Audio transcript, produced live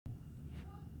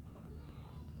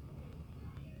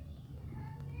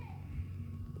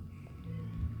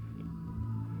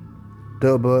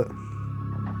Dud Bud,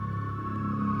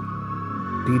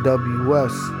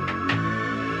 DWS.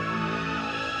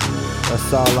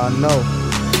 That's all I know.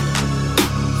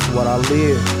 It's what I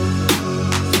live.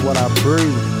 It's what I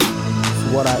breathe.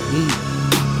 It's what I eat.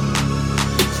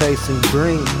 Chasing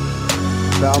green.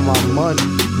 About my money.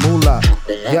 Moolah.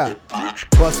 Yeah.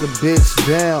 Bust a bitch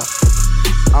down.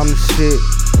 I'm the shit.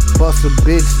 Bust a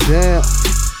bitch down.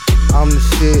 I'm the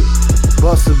shit.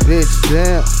 Bust a bitch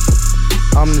down.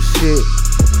 I'm the shit.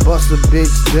 Bust a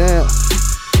bitch down.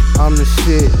 I'm the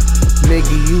shit.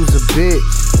 Nigga, use a bitch.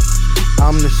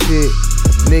 I'm the shit.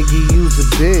 Nigga, use a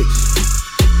bitch.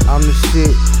 I'm the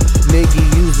shit.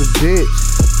 Nigga, use a bitch.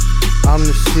 I'm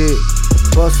the shit.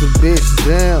 Bust a bitch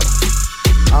down.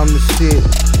 I'm the shit.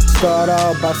 Start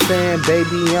off by saying,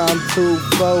 baby, I'm too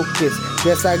focused.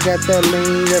 Yes, I got that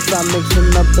lean, yes, I'm mixing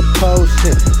up the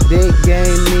potion. Big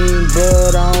game mean,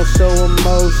 but I don't show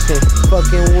emotion.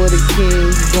 Fucking with a king,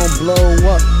 you gon'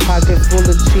 blow up. Pocket full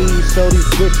of cheese, show these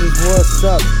bitches what's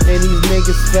up. And these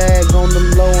niggas fag on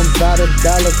the low, I'm bout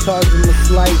 $1, charge them a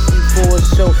slice before a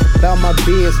show. Bout my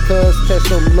biz, cuz test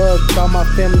your luck. Bout my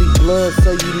family blood,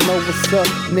 so you know what's up.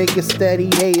 Niggas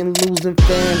steady hating, losing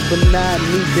fans, but not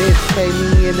me, bitch. Pay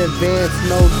me in advance,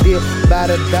 no deal. Bout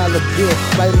 $1 bill,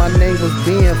 like my name was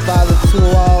being father to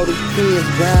all the kids.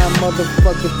 Grind,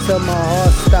 motherfucker, till my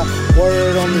heart stop.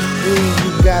 Word on the street,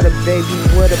 you got a baby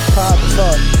with a pop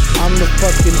tart. I'm the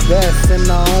fucking best and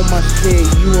I own my shit.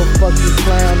 You a fucking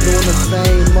clown doing the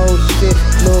same old shit,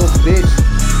 little bitch.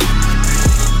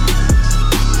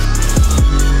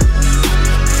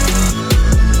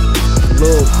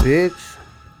 Little bitch.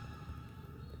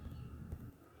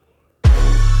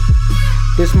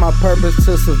 It's my purpose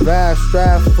to survive,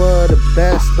 strive for the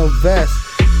best, no vest.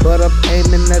 But I'm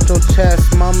aiming at your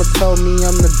chest. Mama told me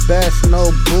I'm the best,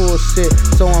 no bullshit.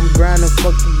 So I'm grinding,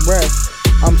 fuck the rest.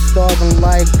 I'm starving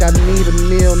like I need a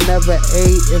meal, never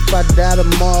ate. If I die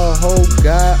tomorrow, oh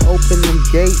God, open them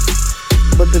gates.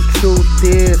 But the truth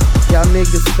is, y'all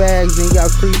niggas fags and y'all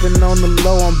creeping on the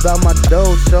low. I'm bout my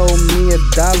dough, show me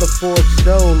 $1 for a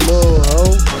show, little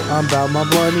hoe. I'm bout my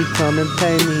money, come and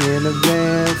pay me in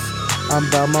advance. I'm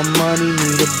bout my money,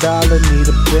 need $1, need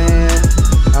a band.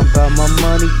 I'm bout my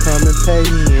money, come and pay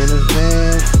me in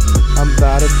advance. I'm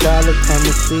bout $1, come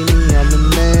and see me, I'm the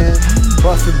man.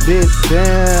 Bust a bitch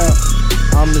down,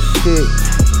 I'm the shit.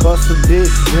 Bust a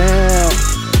bitch down,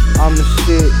 I'm the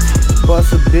shit.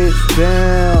 Bust a bitch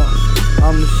down,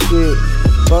 I'm the shit.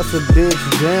 Bust a bitch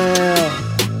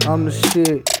down, I'm the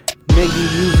shit. Nigga,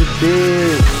 use a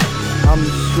bitch, I'm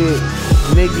the shit.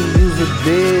 Nigga, use a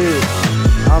bitch.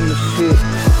 I'm the shit.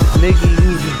 Nigga,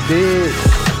 use a bitch.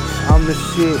 I'm the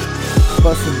shit.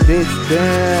 Bust a bitch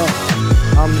down.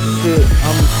 I'm the shit.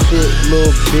 I'm the shit.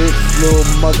 Little bitch. Little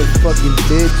motherfucking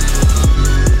bitch.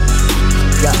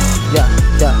 Yeah, yeah,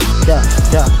 yeah, yeah,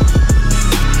 yeah.